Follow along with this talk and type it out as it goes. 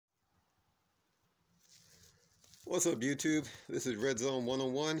What's up, YouTube? This is Red Zone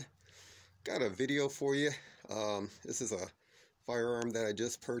 101. Got a video for you. This is a firearm that I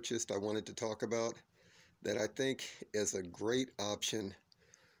just purchased. I wanted to talk about that I think is a great option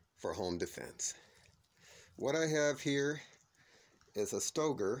for home defense. What I have here is a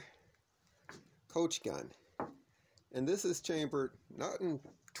Stoeger coach gun. And this is chambered not in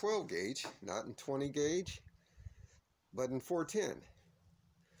 12 gauge, not in 20 gauge, but in 410.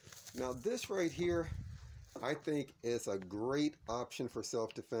 Now this right here, I think is a great option for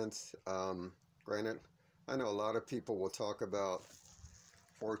self-defense. Granted, I know a lot of people will talk about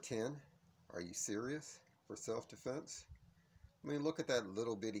 410. Are you serious for self-defense? I mean, look at that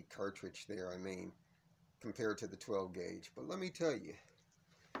little bitty cartridge there, I mean, compared to the 12 gauge. But let me tell you,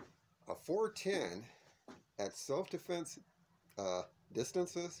 a 410 at self-defense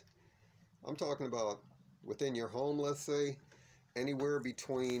distances, I'm talking about within your home, let's say, anywhere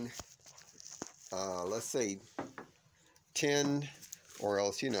between let's say 10 or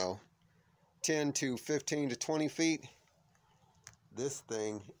else 10 to 15 to 20 feet. This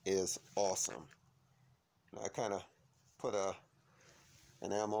thing is awesome. Now, I kind of put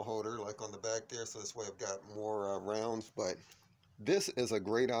an ammo holder like on the back there, so this way I've got more rounds, but this is a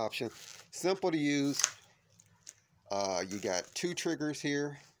great option. Simple to use. You got two triggers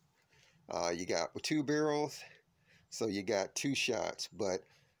here. You got two barrels, so you got two shots, but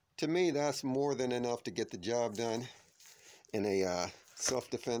to me, that's more than enough to get the job done in a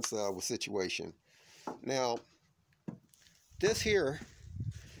self-defense situation. Now, this here,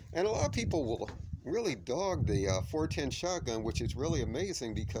 and a lot of people will really dog the 410 shotgun, which is really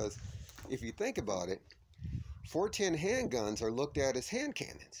amazing because if you think about it, 410 handguns are looked at as hand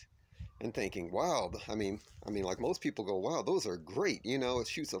cannons and thinking, wow, I mean, like most people go, wow, those are great. You know, it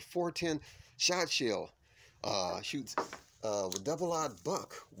shoots a 410 shot shell, shoots with double-aught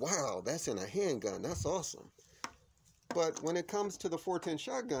buck. Wow, that's in a handgun. That's awesome. But when it comes to the 410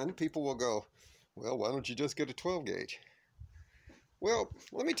 shotgun, people will go, well, why don't you just get a 12 gauge? Well,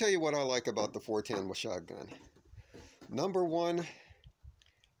 let me tell you what I like about the 410 shotgun. Number one,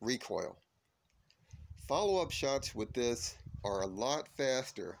 recoil. Follow-up shots with this are a lot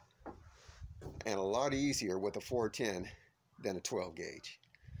faster and a lot easier with a 410 than a 12 gauge.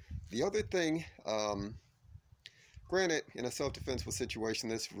 The other thing, granted, in a self-defense situation,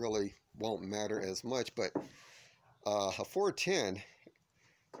 this really won't matter as much, but a 410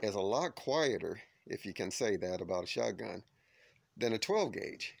 is a lot quieter, if you can say that about a shotgun, than a 12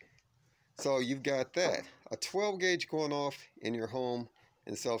 gauge. So you've got that. A 12 gauge going off in your home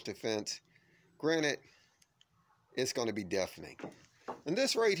in self-defense, granted, it's going to be deafening. And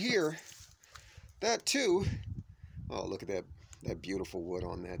this right here, that too, oh, look at that beautiful wood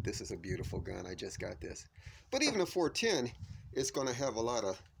on that. This is a beautiful gun. I just got this. But even a 410, it's going to have a lot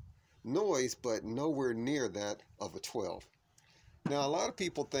of noise, but nowhere near that of a 12. Now, a lot of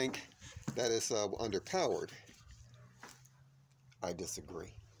people think that it's underpowered. I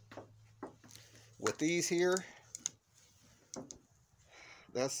disagree. With these here,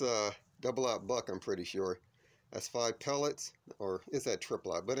 that's a double-aught buck, I'm pretty sure. That's 5 pellets, or is that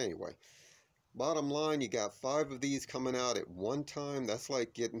triple-aught? But anyway, bottom line, you got 5 of these coming out at one time. That's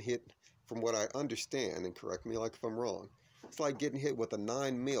like getting hit, from what I understand, and correct me like if I'm wrong, it's like getting hit with a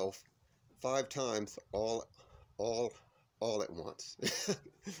 9 mil 5 times all at once.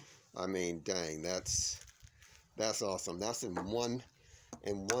 I mean, dang, that's awesome. That's in one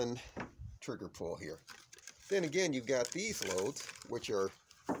trigger pull here. Then again, you've got these loads, which are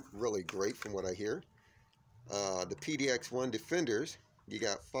really great from what I hear. The PDX-1 Defenders, you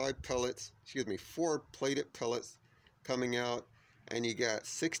got 4 plated pellets coming out, and you got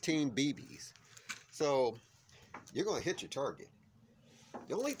 16 BBs. So you're going to hit your target.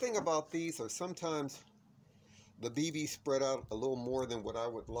 The only thing about these are sometimes the BBs spread out a little more than what I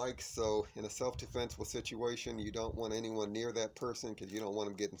would like. So in a self-defense situation, you don't want anyone near that person because you don't want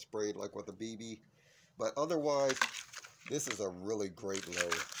them getting sprayed like with a BB. But otherwise, this is a really great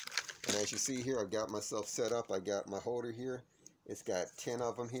load. And as you see here, I've got myself set up. I got my holder here. It's got 10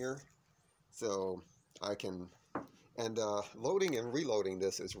 of them here. So I can, and loading and reloading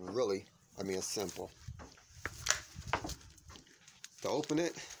this is really, I mean, it's simple. To open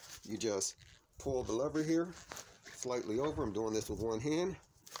it, you just pull the lever here, slightly over. I'm doing this with one hand,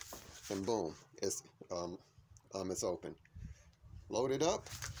 and boom, it's open. Load it up,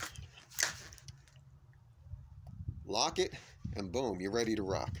 lock it, and boom, you're ready to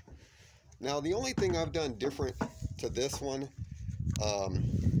rock. Now, the only thing I've done different to this one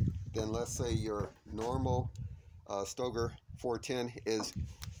than, let's say, your normal Stoeger 410 is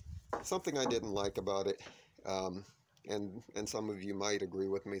something I didn't like about it. And some of you might agree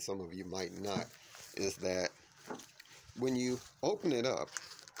with me, some of you might not, is that when you open it up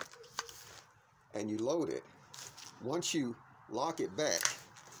and you load it, once you lock it back,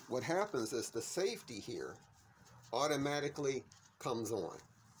 what happens is the safety here automatically comes on.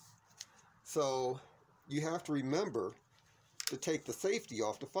 So you have to remember to take the safety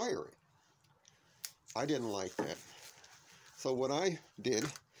off to fire it. I didn't like that. So what I did,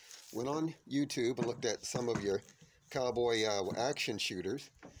 went on YouTube and looked at some of your cowboy action shooters,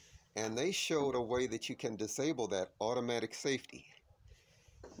 and they showed a way that you can disable that automatic safety.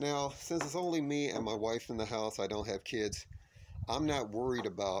 Now, since it's only me and my wife in the house, I don't have kids, I'm not worried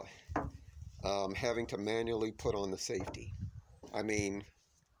about having to manually put on the safety. I mean,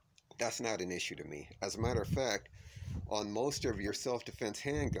 that's not an issue to me. As a matter of fact, on most of your self-defense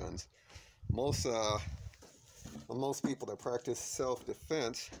handguns, most people that practice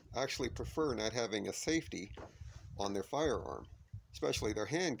self-defense actually prefer not having a safety on their firearm, especially their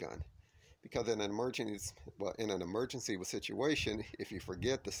handgun, because in an emergency situation, if you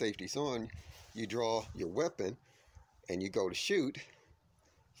forget the safety's on, you draw your weapon and you go to shoot,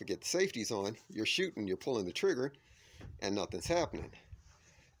 forget the safety's on, you're shooting, you're pulling the trigger, and nothing's happening.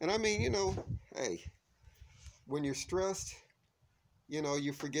 And I mean, you know, hey, when you're stressed, you know,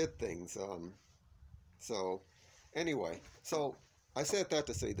 you forget things. So anyway, so I said that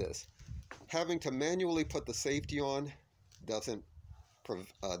to say this: having to manually put the safety on doesn't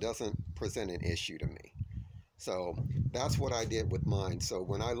present an issue to me. So that's what I did with mine. So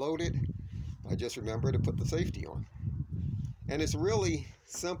when I load it, I just remember to put the safety on. And it's really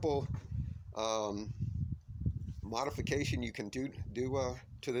simple modification you can do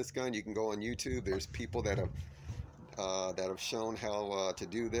to this gun. You can go on YouTube. There's people that have shown how to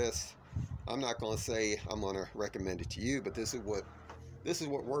do this. I'm not going to say I'm going to recommend it to you, but this is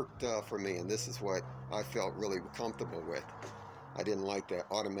what worked for me, and this is what I felt really comfortable with. I didn't like that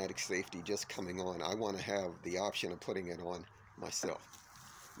automatic safety just coming on. I want to have the option of putting it on myself.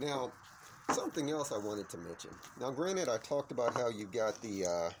 Now, something else I wanted to mention. Now, granted, I talked about how you got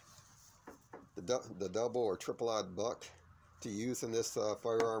the double or triple aught buck to use in this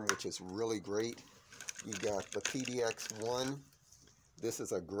firearm, which is really great. You got the PDX-1. This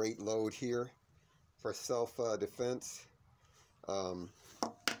is a great load here for self-defense. I'm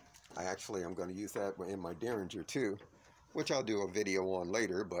going to use that in my Derringer too, which I'll do a video on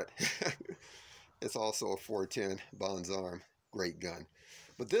later, but it's also a 410 Bonds Arm, great gun.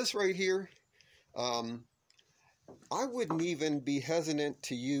 But this right here, I wouldn't even be hesitant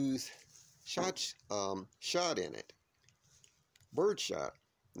to use shot in it, bird shot.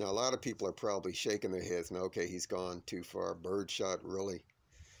 Now, a lot of people are probably shaking their heads, and okay, he's gone too far. Bird shot, really?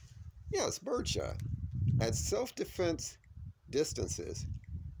 Yes, bird shot. At self-defense distances,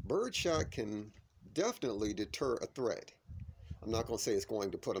 bird shot can definitely deter a threat. I'm not going to say it's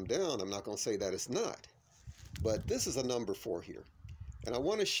going to put them down. I'm not going to say that it's not. But this is a number 4 here. And I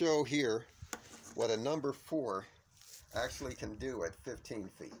want to show here what a number 4 actually can do at 15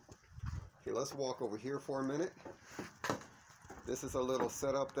 feet. Okay, let's walk over here for a minute. This is a little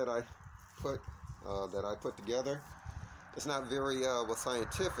setup that I put together. It's not very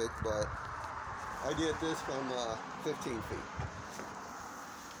scientific, but I did this from 15 feet.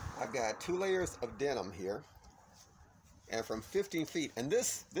 I've got 2 layers of denim here, and from 15 feet, and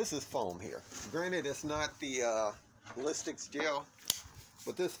this is foam here. Granted, it's not the ballistics gel,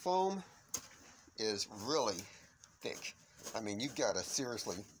 but this foam is really thick. I mean, you've got to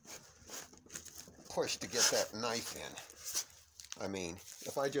seriously push to get that knife in. I mean,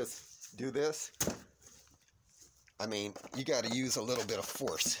 if I just do this, I mean, you got to use a little bit of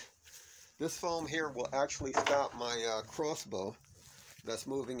force. This foam here will actually stop my crossbow that's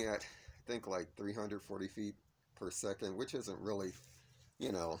moving at, I think, like 340 feet per second, which isn't really,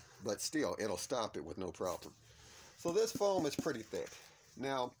 you know, but still, it'll stop it with no problem. So this foam is pretty thick.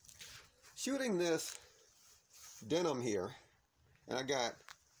 Now, shooting this denim here, and I got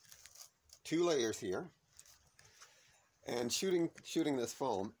 2 layers here, and shooting this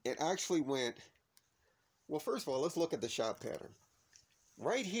foam, it actually went, well, first of all, let's look at the shot pattern.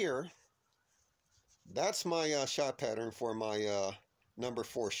 Right here, that's my shot pattern for my number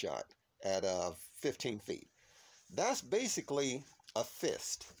 4 shot at 15 feet. That's basically a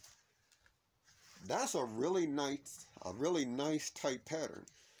fist. That's a really nice tight pattern.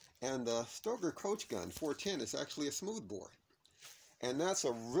 And the Stoeger Coach Gun 410 is actually a smooth bore. And that's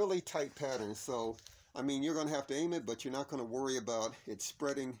a really tight pattern. So, I mean, you're going to have to aim it, but you're not going to worry about it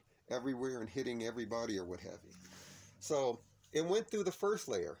spreading everywhere and hitting everybody or what have you. So, it went through the first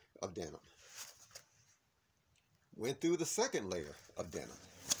layer of denim. Went through the second layer of denim.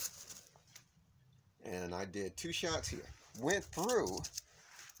 And I did 2 shots here. Went through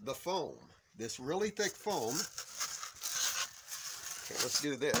the foam. This really thick foam Okay, let's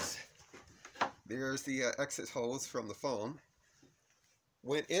do this. There's the exit hose from the foam.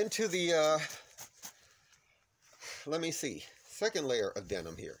 Went into the, let me see, second layer of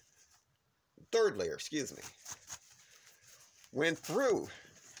denim here. Third layer, excuse me. Went through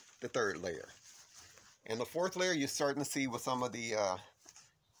the third layer. And the fourth layer, you're starting to see with some of the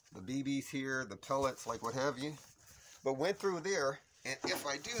BBs here, the pellets, like what have you. But went through there, and if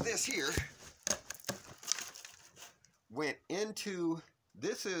I do this here, went into,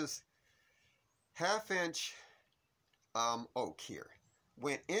 this is 1/2 inch oak here.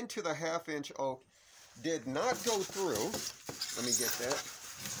 Went into the 1/2 inch oak, did not go through. Let me get that.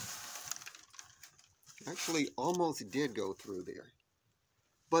 Actually, almost did go through there.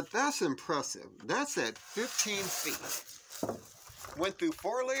 But that's impressive. That's at 15 feet. Went through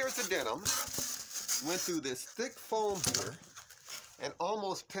 4 layers of denim, went through this thick foam here, and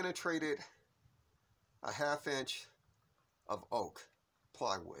almost penetrated a 1/2 inch of oak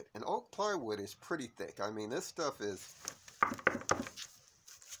plywood. And oak plywood is pretty thick. I mean, this stuff is,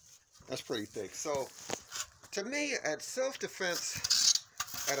 that's pretty thick. So, to me, at self-defense,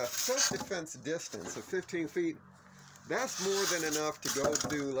 at a self-defense distance of 15 feet, that's more than enough to go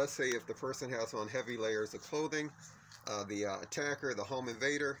through, let's say if the person has on heavy layers of clothing, the attacker, the home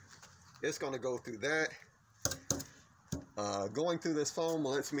invader, it's going to go through that. Going through this foam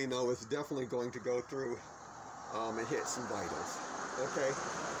lets me know it's definitely going to go through and hit some vitals. Okay,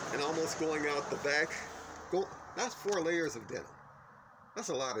 and almost going out the back, that's 4 layers of denim. That's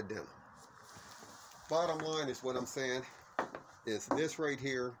a lot of denim. Bottom line is what I'm saying is this right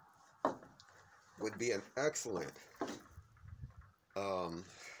here would be an excellent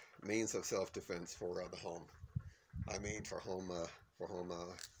means of self-defense for the home. I mean, for home,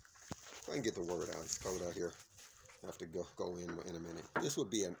 if I can get the word out, it's cold out here. I have to go in a minute. This would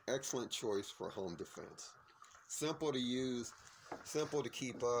be an excellent choice for home defense. Simple to use, simple to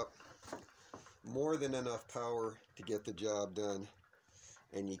keep up, more than enough power to get the job done,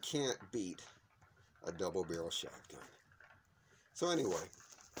 and you can't beat a double barrel shotgun. So anyway,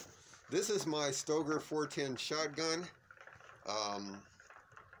 this is my Stoeger 410 shotgun.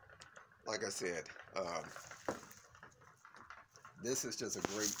 Like I said, this is just a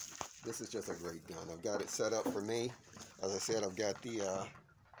great gun. I've got it set up for me. As I said, I've got the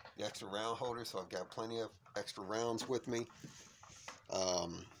extra round holder, so I've got plenty of extra rounds with me.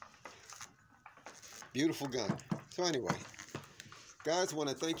 Beautiful gun. So anyway, guys, I want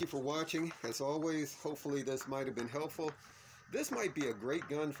to thank you for watching. As always, hopefully this might have been helpful. This might be a great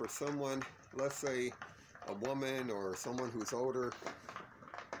gun for someone, let's say a woman or someone who's older.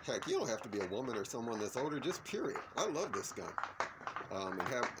 Heck, you don't have to be a woman or someone that's older, just period. I love this gun. And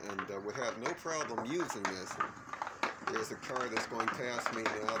would have no problem using this. There's a car that's going past me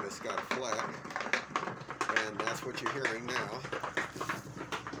now that's got a flat, and that's what you're hearing now.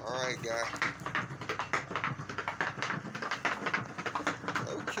 All right, guy.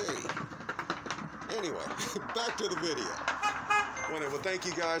 Okay. Anyway, back to the video. Well, thank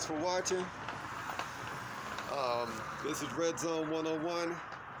you guys for watching. This is Red Zone 101.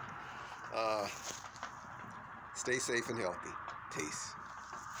 Stay safe and healthy. Peace.